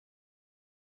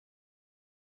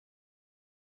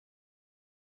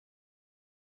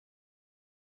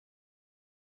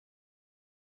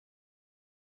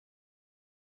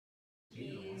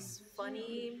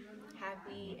funny,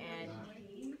 happy, and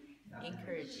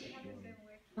encouraging.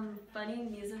 Funny,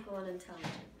 musical, and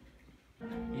intelligent.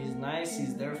 He's nice,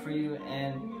 he's there for you,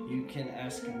 and you can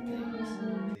ask him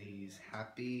things. He's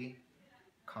happy,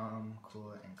 calm,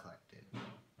 cool, and collected.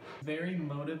 Very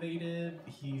motivated,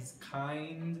 he's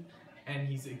kind, and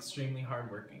he's extremely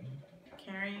hardworking.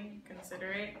 Caring,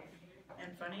 considerate,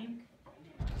 and funny.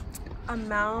 A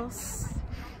mouse,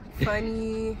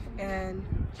 funny, and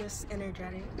just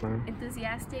energetic.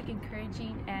 Enthusiastic,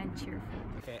 encouraging, and cheerful.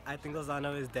 Okay, I think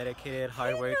Lozano is dedicated,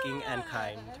 hardworking, and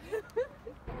kind.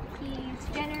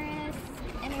 He's generous,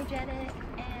 energetic,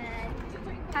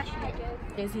 and passionate.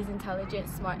 He's intelligent,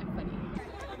 smart, and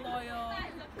funny. Loyal,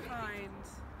 kind,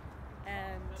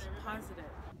 and positive.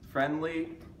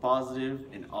 Friendly, positive,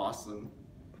 and awesome.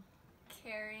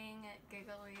 Caring,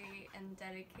 giggly, and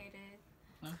dedicated.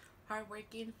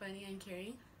 Hardworking, funny, and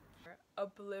caring.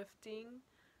 Uplifting,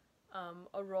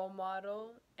 a role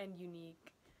model, and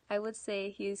unique. I would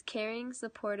say he's caring,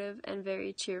 supportive, and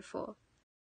very cheerful.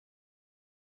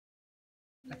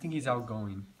 I think he's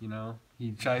outgoing, you know?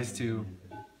 He tries to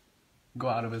go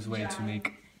out of his way to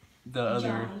make the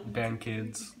other band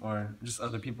kids, or just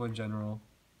other people in general,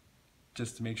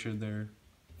 just to make sure they're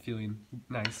feeling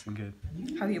nice and good.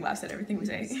 How he laughs at everything we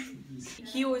say.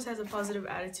 He always has a positive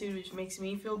attitude, which makes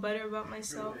me feel better about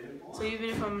myself. So even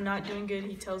if I'm not doing good,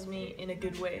 he tells me in a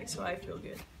good way, so I feel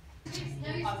good.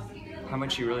 How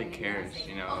much he really cares,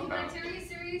 you know, about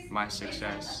my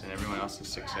success and everyone else's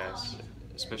success,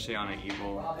 especially on an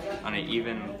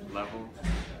even level.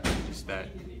 Just that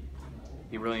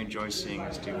he really enjoys seeing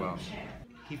us do well.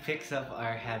 He picks up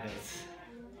our habits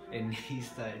and he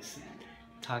starts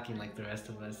talking like the rest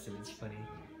of us, and it's funny.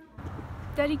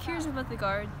 Daddy cares about the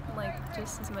guard, like,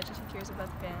 just as much as he cares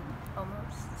about the band,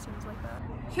 almost, seems like that.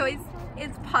 He always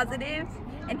is positive,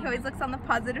 and he always looks on the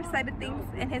positive side of things,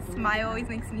 and his smile always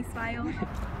makes me smile.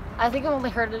 I think I've only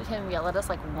heard him yell at us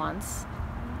like once,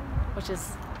 which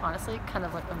is honestly kind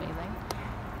of like amazing.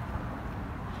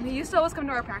 He used to always come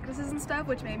to our practices and stuff,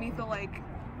 which made me feel like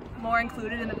more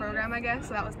included in the program, I guess,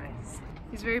 so that was nice.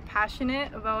 He's very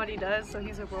passionate about what he does, so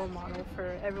he's a role model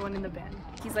for everyone in the band.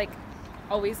 He's like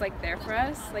always like there for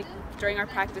us. Like during our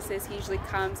practices, he usually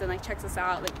comes and like checks us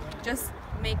out, like just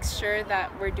makes sure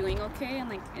that we're doing okay, and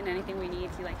like in anything we need,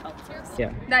 he like helps us.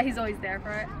 Yeah. That he's always there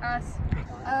for us.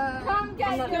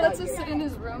 He lets us sit in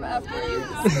his room after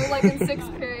school, like in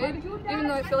 6th period, even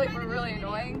though I feel like we're really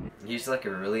annoying. He's like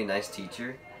a really nice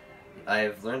teacher.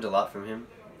 I've learned a lot from him.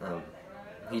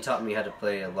 He taught me how to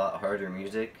play a lot harder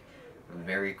music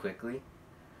very quickly.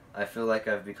 I feel like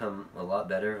I've become a lot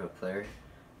better of a player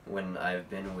when I've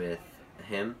been with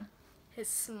him. His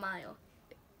smile.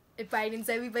 It brightens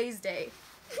everybody's day.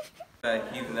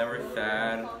 He's never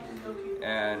sad,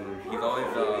 and he's always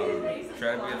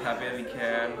trying to be as happy as he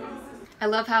can. I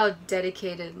love how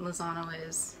dedicated Lozano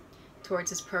is towards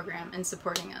his program and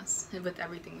supporting us with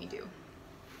everything we do.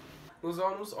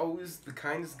 Lozano's always the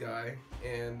kindest guy,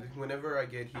 and whenever I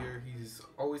get here, he's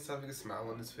always having a smile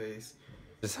on his face.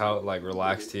 Just how like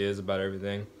relaxed he is about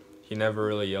everything. He never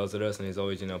really yells at us, and he's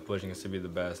always, you know, pushing us to be the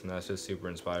best, and that's just super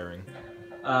inspiring.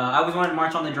 I always wanted to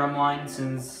march on the drum line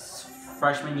since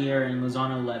freshman year, and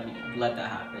Lozano let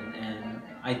that happen, and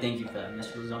I thank you for that,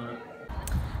 Mr. Lozano.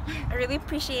 I really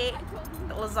appreciate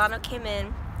that Lozano came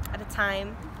in at a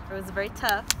time where it was very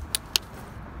tough,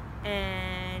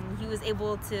 and he was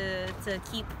able to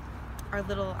keep our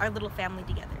little family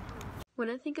together. When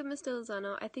I think of Mr.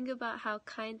 Lozano, I think about how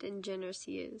kind and generous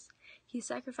he is. He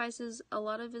sacrifices a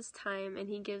lot of his time, and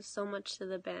he gives so much to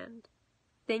the band.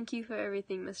 Thank you for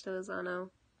everything, Mr. Lozano.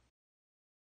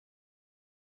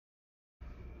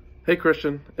 Hey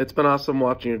Christian, it's been awesome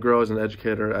watching you grow as an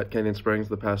educator at Canyon Springs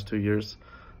the past 2 years.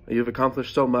 You've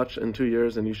accomplished so much in 2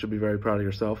 years, and you should be very proud of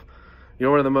yourself. You're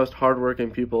one of the most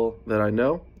hardworking people that I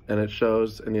know, and it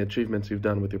shows in the achievements you've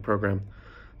done with your program.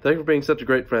 Thank you for being such a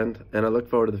great friend, and I look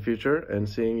forward to the future and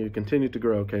seeing you continue to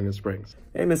grow Canyon Springs.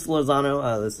 Hey, Mr.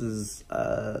 Lozano, this is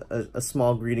a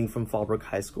small greeting from Fallbrook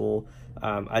High School.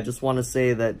 I just want to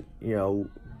say that, you know,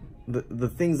 the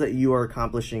things that you are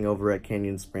accomplishing over at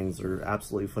Canyon Springs are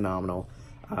absolutely phenomenal.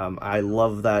 I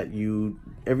love that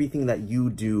everything that you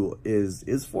do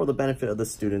is for the benefit of the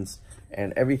students,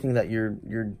 and everything that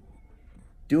you're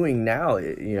doing now,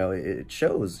 it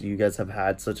shows. You guys have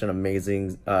had such an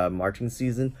amazing marching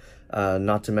season,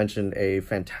 not to mention a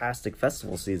fantastic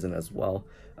festival season as well.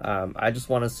 I just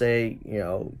want to say,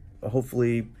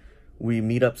 hopefully we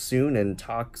meet up soon and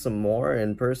talk some more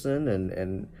in person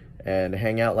and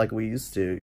hang out like we used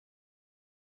to.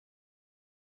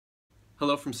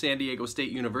 Hello from San Diego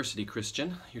State University,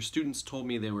 Christian. Your students told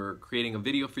me they were creating a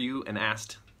video for you and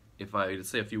asked if I had to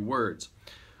say a few words.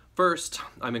 First,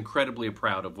 I'm incredibly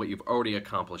proud of what you've already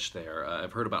accomplished there.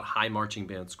 I've heard about high marching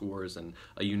band scores and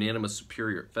a unanimous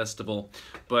superior at festival,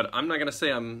 but I'm not going to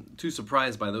say I'm too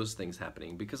surprised by those things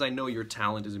happening because I know your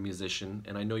talent as a musician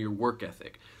and I know your work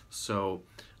ethic. So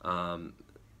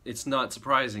it's not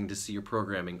surprising to see your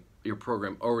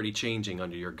program already changing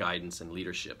under your guidance and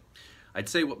leadership. I'd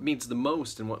say what means the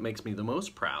most and what makes me the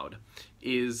most proud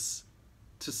is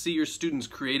to see your students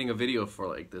creating a video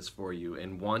like this for you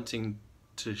and wanting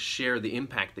to share the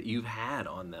impact that you've had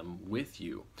on them with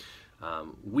you.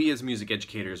 We as music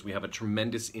educators, we have a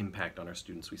tremendous impact on our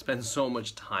students. We spend so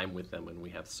much time with them and we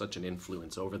have such an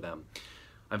influence over them.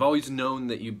 I've always known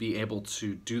that you'd be able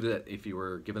to do that if you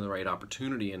were given the right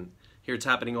opportunity, and here it's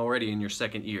happening already in your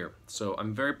second year. So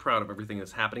I'm very proud of everything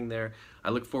that's happening there. I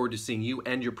look forward to seeing you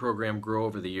and your program grow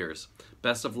over the years.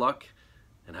 Best of luck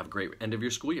and have a great end of your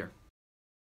school year.